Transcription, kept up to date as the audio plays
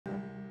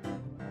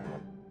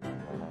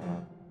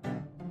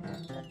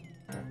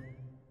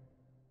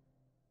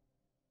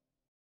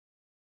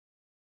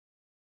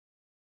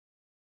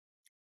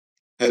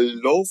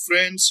Hello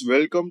friends,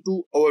 welcome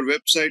to our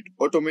website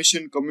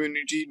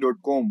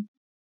automationcommunity.com.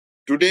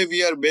 Today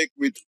we are back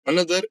with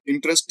another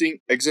interesting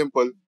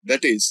example,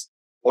 that is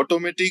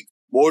automatic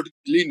board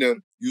cleaner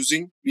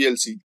using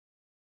PLC.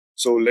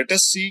 So let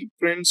us see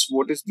friends,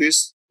 what is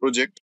this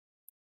project.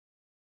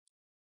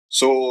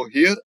 So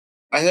here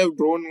I have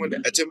drawn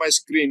one HMI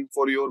screen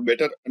for your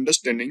better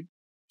understanding.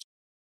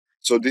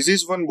 So this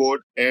is one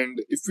board, and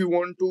if we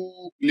want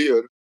to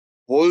clear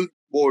whole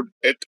board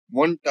at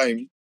one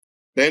time,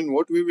 then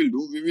what we will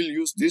do, we will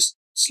use this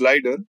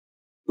slider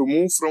to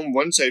move from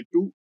one side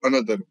to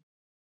another.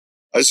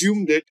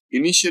 Assume that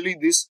initially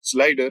this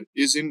slider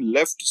is in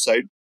left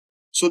side.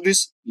 So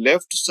this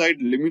left side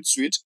limit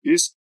switch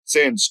is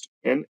sensed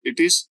and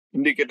it is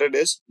indicated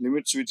as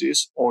limit switch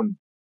is on.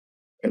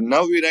 And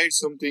now we write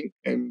something,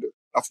 and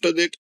after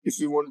that, if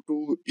we want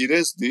to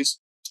erase this,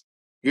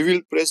 we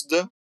will press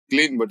the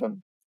clean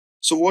button.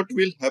 So what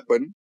will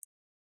happen?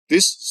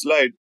 This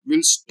slide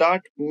will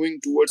start moving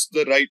towards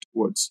the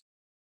rightwards.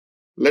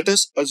 Let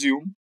us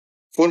assume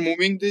for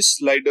moving this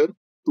slider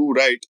to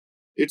right,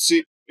 it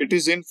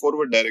is in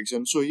forward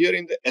direction. So here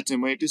in the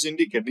HMI, it is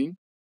indicating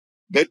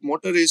that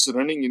motor is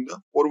running in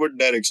the forward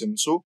direction.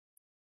 So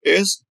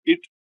as it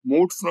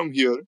moved from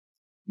here,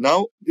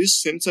 now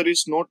this sensor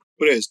is not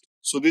pressed.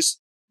 So this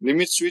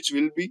limit switch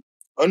will be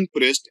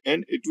unpressed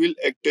and it will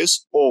act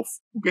as off.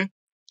 Okay.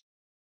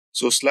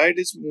 So slide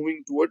is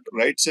moving toward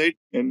right side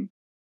and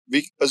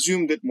we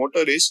assume that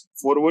motor is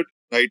forward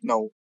right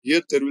now.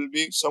 Here there will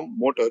be some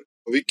motor.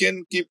 We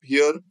can keep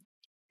here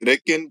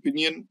rack and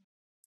pinion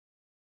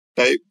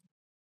type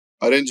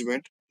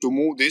arrangement to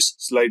move this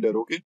slider,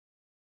 okay?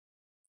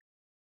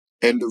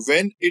 And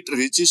when it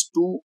reaches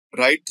to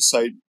right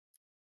side,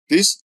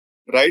 this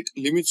right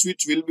limit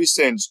switch will be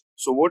sensed.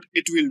 So what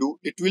it will do,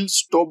 it will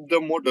stop the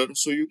motor.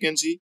 So you can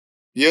see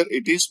here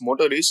it is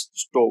motor is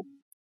stop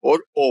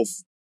or off.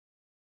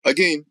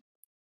 Again,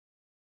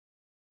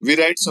 we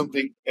write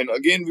something and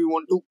again we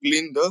want to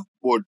clean the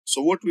board.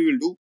 So what we will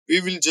do, we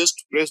will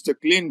just press the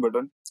clean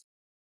button.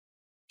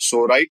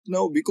 So right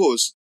now,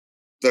 because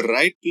the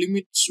right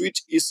limit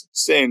switch is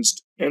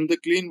sensed and the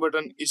clean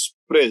button is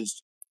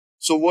pressed,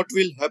 so what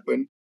will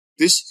happen?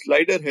 This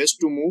slider has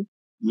to move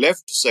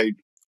left side.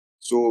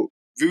 So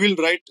we will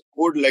write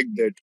code like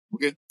that.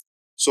 Okay.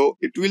 So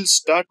it will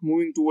start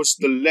moving towards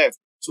the left.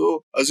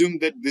 So assume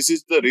that this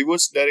is the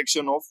reverse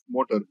direction of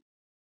motor.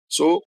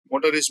 So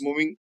motor is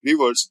moving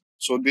reverse.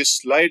 So this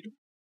slide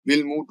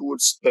will move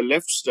towards the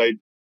left side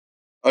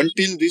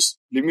until this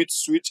limit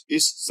switch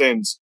is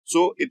sensed.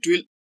 So it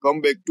will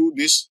come back to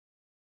this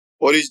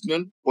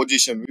original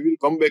position. We will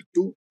come back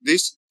to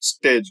this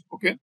stage.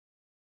 Okay.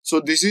 So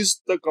this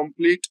is the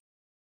complete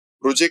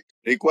project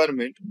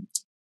requirement.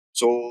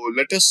 So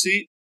let us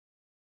see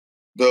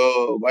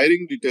the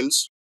wiring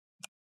details.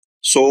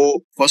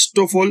 So first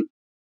of all,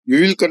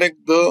 we will connect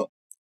the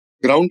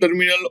ground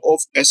terminal of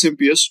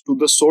SMPS to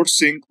the source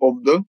sink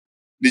of the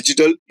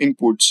digital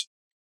inputs.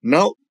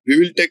 Now we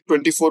will take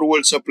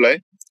 24-volt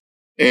supply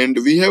and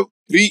we have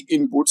 3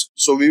 inputs.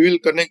 So we will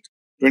connect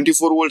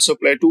 24-volt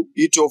supply to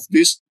each of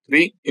these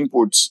 3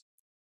 inputs.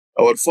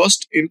 Our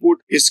first input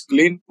is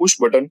clean push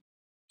button.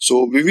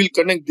 So we will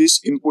connect this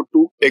input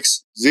to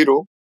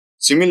X0.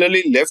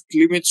 Similarly, left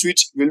limit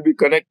switch will be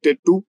connected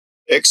to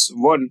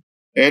X1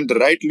 and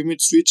right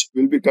limit switch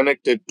will be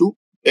connected to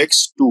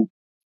X2.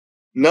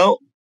 Now,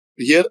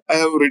 here I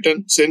have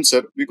written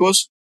sensor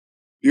because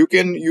you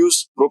can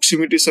use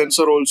proximity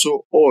sensor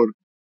also or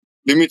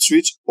limit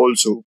switch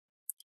also.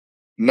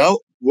 Now,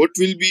 what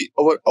will be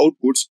our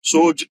outputs?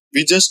 So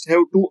we just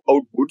have 2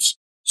 outputs.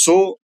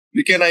 So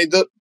we can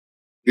either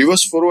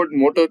reverse forward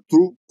motor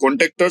through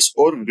contactors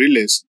or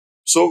relays.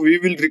 So we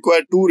will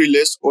require 2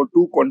 relays or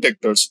 2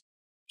 contactors.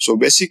 So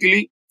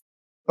basically,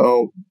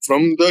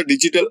 from the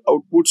digital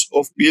outputs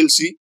of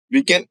PLC,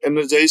 we can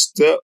energize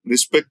the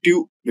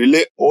respective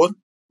relay or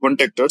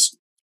contactors.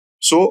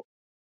 So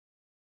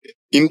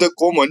in the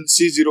common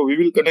C0, we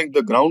will connect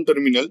the ground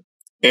terminal,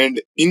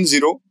 and in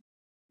 0,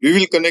 we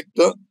will connect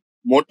the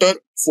motor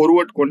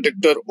forward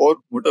contactor or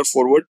motor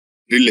forward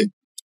relay.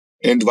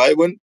 And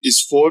Y1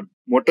 is for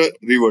motor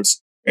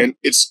reverse, and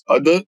its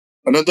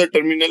another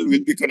terminal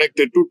will be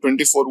connected to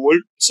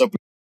 24-volt supply.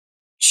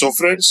 So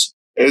friends,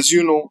 as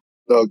you know,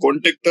 the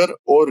contactor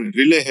or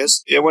relay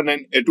has A1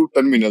 and A2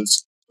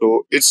 terminals.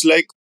 So it's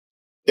like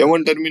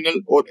A1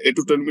 terminal or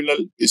A2 terminal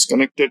is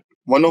connected.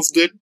 One of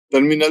the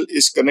terminal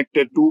is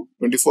connected to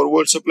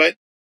 24-volt supply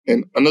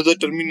and another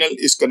terminal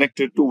is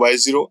connected to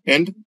Y0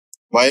 and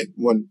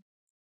Y1.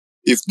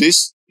 If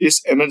this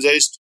is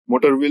energized,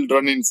 motor will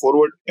run in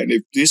forward, and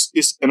if this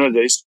is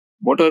energized,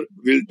 motor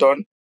will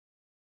turn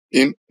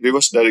in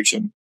reverse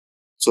direction.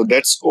 So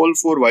that's all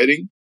for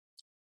wiring.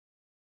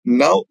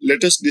 Now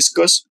let us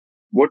discuss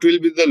what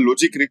will be the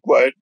logic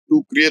required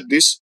to create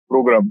this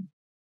program.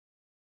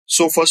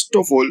 So first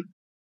of all,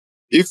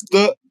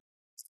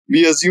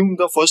 we assume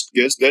the first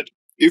case that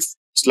if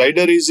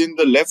slider is in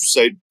the left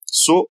side,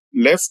 so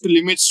left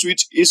limit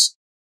switch is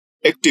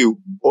active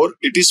or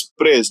it is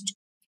pressed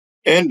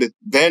and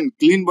then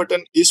clean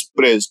button is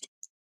pressed.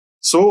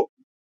 So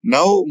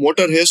now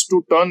motor has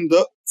to turn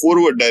the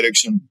forward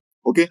direction,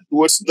 okay,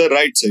 towards the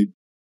right side.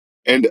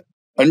 And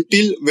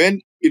until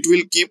when it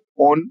will keep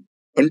on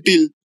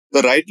until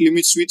the right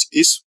limit switch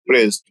is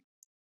pressed.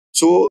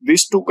 So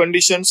these two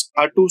conditions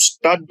are to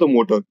start the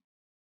motor,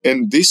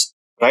 and this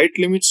right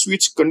limit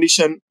switch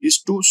condition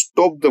is to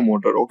stop the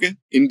motor, okay,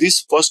 in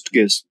this first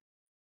case.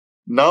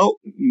 Now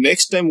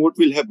next time what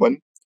will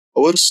happen,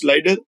 our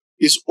slider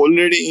is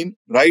already in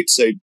right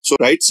side, so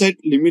right side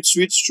limit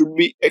switch should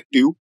be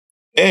active.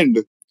 And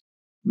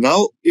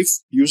now if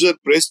user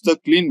press the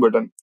clean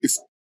button, if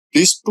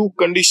these two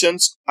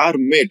conditions are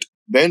met,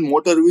 then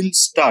motor will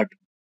start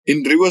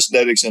in reverse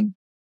direction,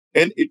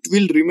 and it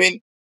will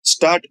remain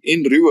start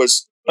in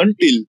reverse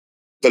until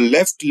the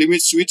left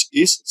limit switch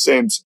is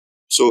sensed.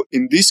 So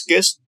in this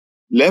case,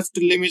 left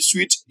limit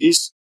switch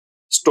is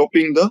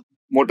stopping the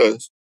motor,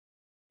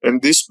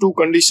 and these two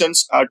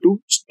conditions are to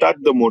start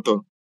the motor.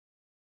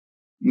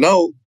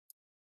 Now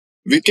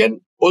we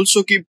can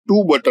also keep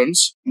two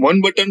buttons,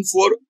 one button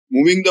for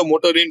moving the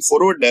motor in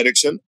forward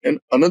direction and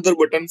another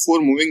button for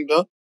moving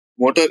the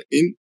motor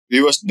in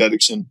reverse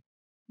direction.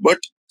 But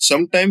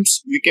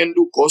sometimes we can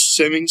do cost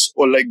savings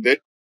or like that.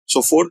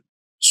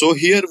 So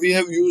here we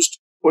have used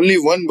only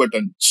one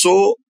button.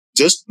 So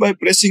just by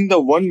pressing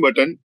the one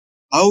button,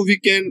 how we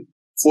can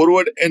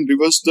forward and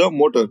reverse the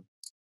motor.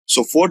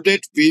 So for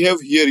that we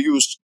have here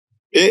used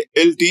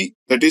ALT,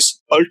 that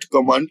is Alt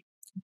command.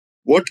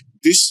 What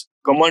this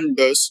command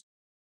does,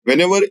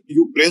 whenever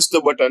you press the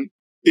button,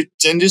 it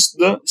changes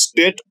the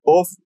state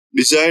of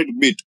desired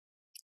bit.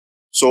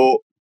 So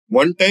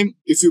one time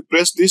if you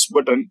press this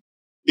button,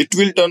 it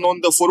will turn on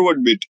the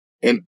forward bit,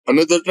 and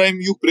another time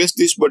you press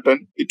this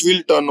button, it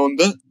will turn on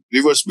the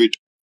reverse bit.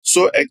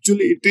 So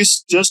actually it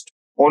is just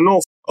on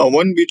off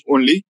one bit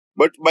only,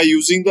 but by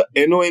using the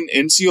NO and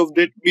NC of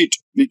that bit,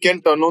 we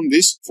can turn on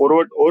this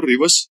forward or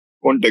reverse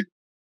contact.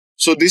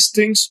 So these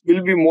things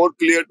will be more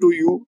clear to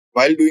you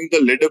while doing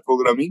the ladder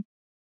programming.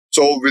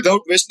 So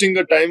without wasting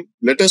the time,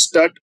 let us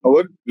start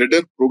our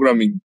ladder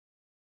programming.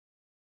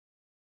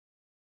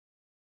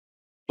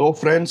 So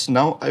friends,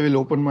 now I will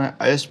open my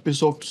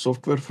ISPsoft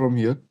software from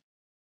here.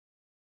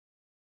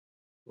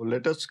 So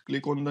let us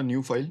click on the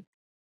new file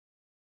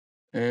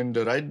and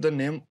write the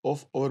name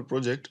of our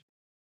project.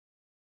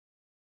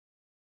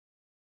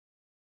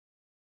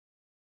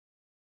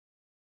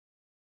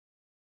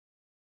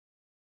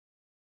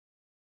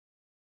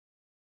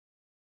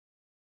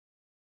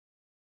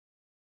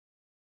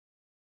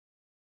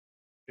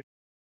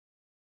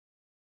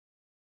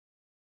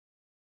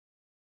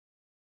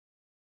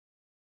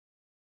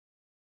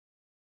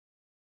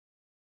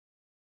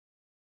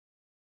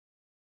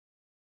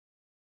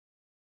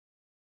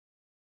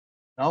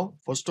 Now,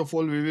 first of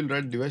all, we will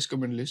write device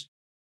command list.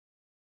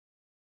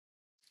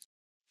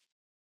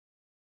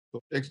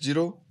 So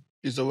X0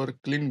 is our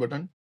clean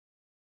button.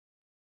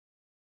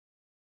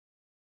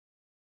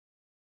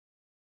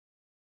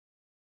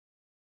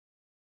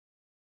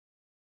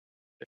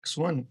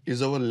 X1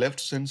 is our left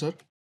sensor.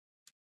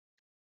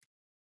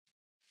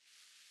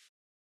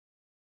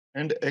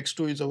 And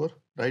X2 is our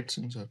right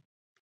sensor.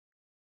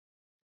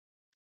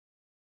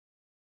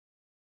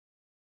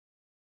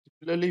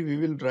 Similarly, we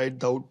will write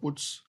the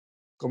outputs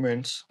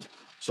commands.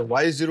 So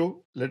Y0,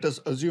 let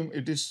us assume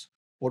it is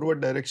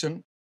forward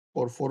direction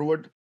or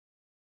forward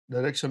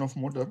direction of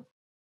motor,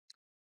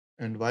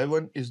 and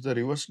Y1 is the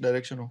reverse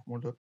direction of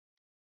motor.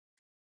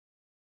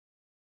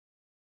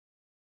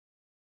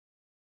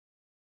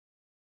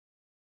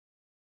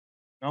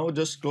 Now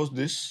just close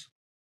this,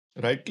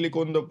 right click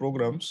on the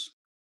programs,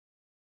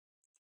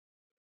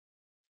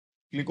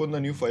 click on the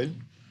new file,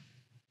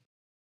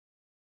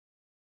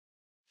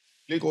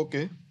 click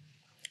OK.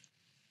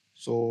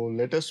 So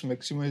let us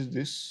maximize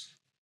this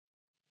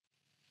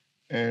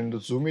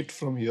and zoom it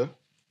from here.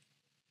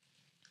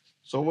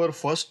 So our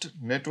first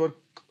network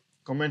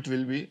comment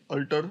will be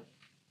alter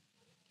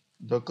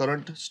the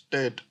current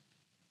state.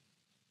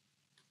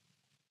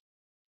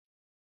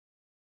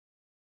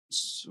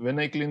 When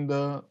I clean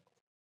the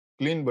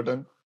clean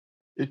button,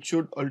 it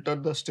should alter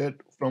the state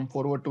from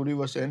forward to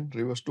reverse and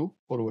reverse to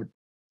forward.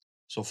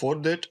 So for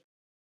that,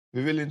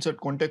 we will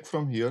insert contact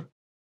from here,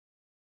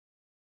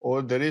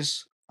 or there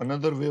is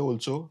another way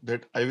also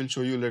that I will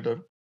show you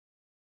later.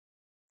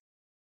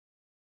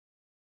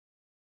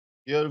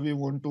 Here we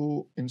want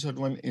to insert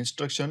one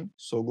instruction.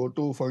 So go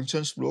to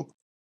functions block,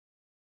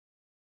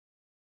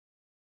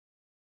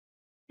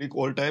 click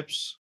all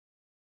types,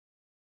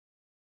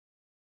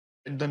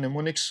 hit the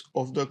mnemonics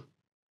of the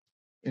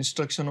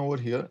instruction over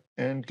here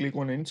and click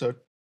on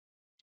insert.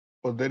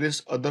 Or there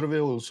is other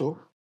way also.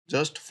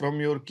 Just from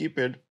your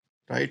keypad,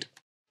 write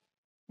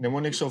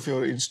mnemonics of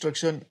your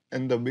instruction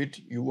and the bit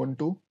you want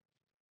to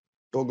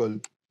toggle.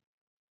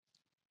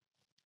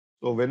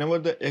 So whenever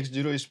the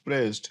X0 is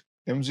pressed,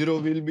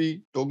 M0 will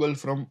be toggled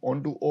from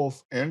on to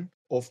off and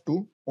off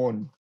to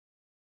on.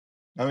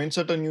 Now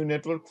insert a new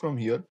network from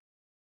here.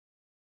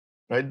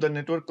 Write the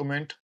network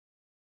command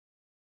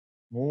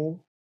move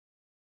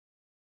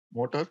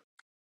motor.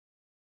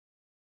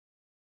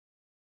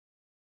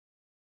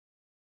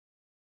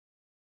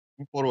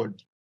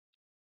 forward.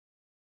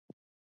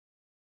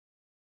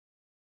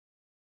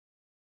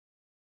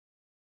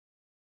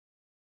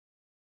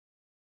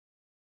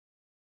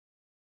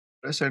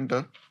 Press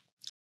enter.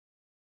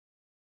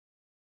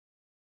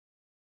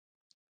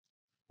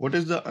 What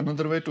is the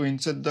another way to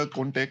insert the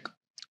contact?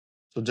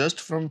 So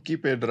just from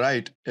keypad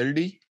write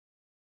LD,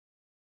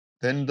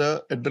 then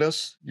the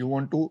address you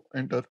want to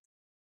enter.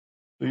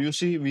 So you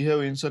see we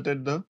have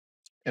inserted the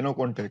NO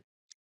contact.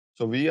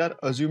 So we are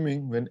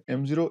assuming when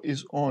M0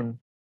 is on,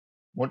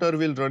 motor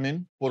will run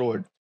in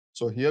forward.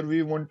 So here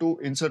we want to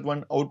insert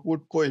one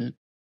output coil.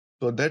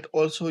 So that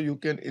also you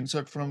can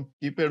insert from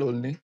keypad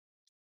only.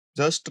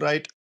 Just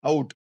write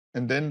out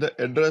and then the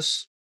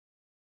address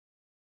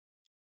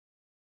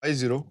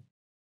I0.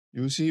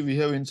 You see we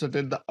have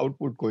inserted the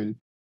output coil.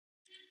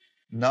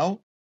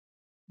 Now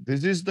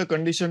this is the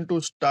condition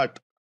to start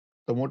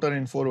the motor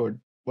in forward,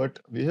 but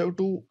we have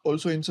to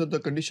also insert the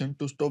condition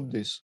to stop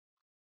this.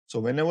 So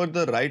whenever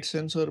the right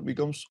sensor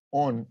becomes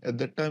on, at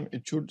that time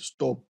it should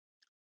stop.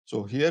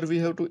 So here we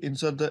have to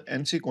insert the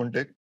NC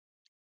contact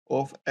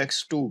of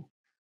X2.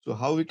 So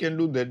how we can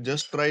do that?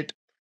 Just write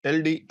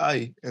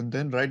LDI and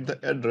then write the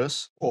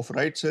address of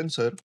right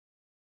sensor.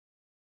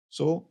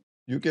 So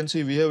you can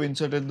see we have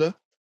inserted the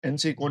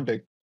NC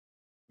contact.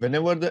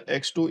 Whenever the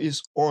X2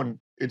 is on,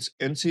 its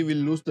NC will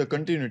lose the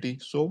continuity,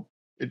 so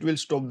it will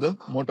stop the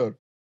motor.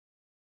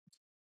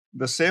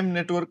 The same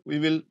network we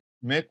will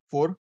make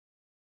for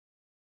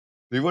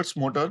reverse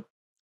motor.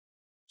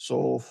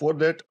 So for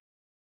that,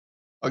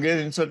 again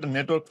insert a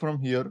network from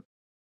here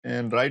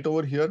and right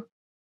over here,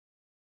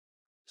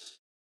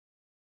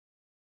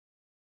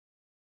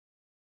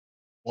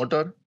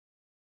 motor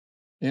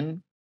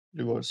in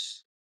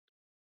reverse.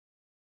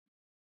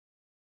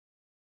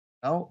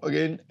 Now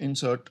again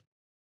insert.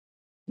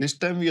 This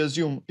time we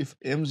assume if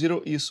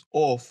M0 is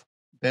off,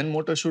 then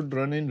motor should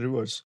run in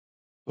reverse.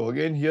 So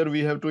again here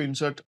we have to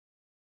insert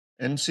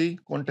NC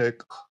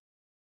contact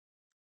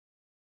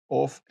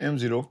of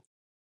M0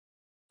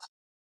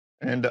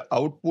 and the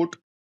output.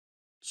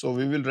 So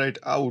we will write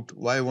out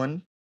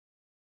Y1.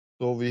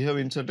 So we have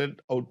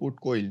inserted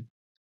output coil.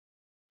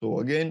 So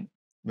again,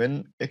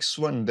 when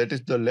X1, that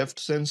is the left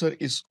sensor,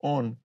 is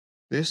on,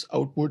 this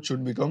output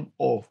should become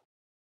off.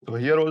 So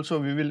here also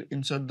we will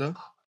insert the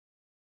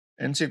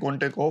NC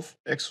contact of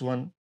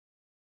X1.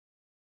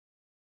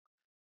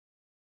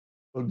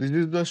 So this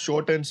is the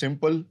short and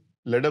simple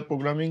ladder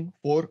programming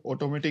for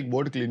automatic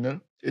board cleaner.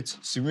 Its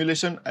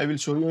simulation I will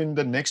show you in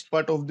the next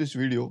part of this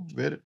video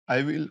where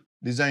I will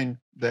design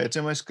the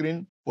HMI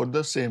screen for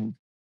the same.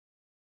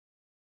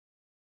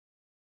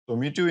 So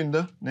meet you in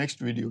the next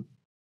video.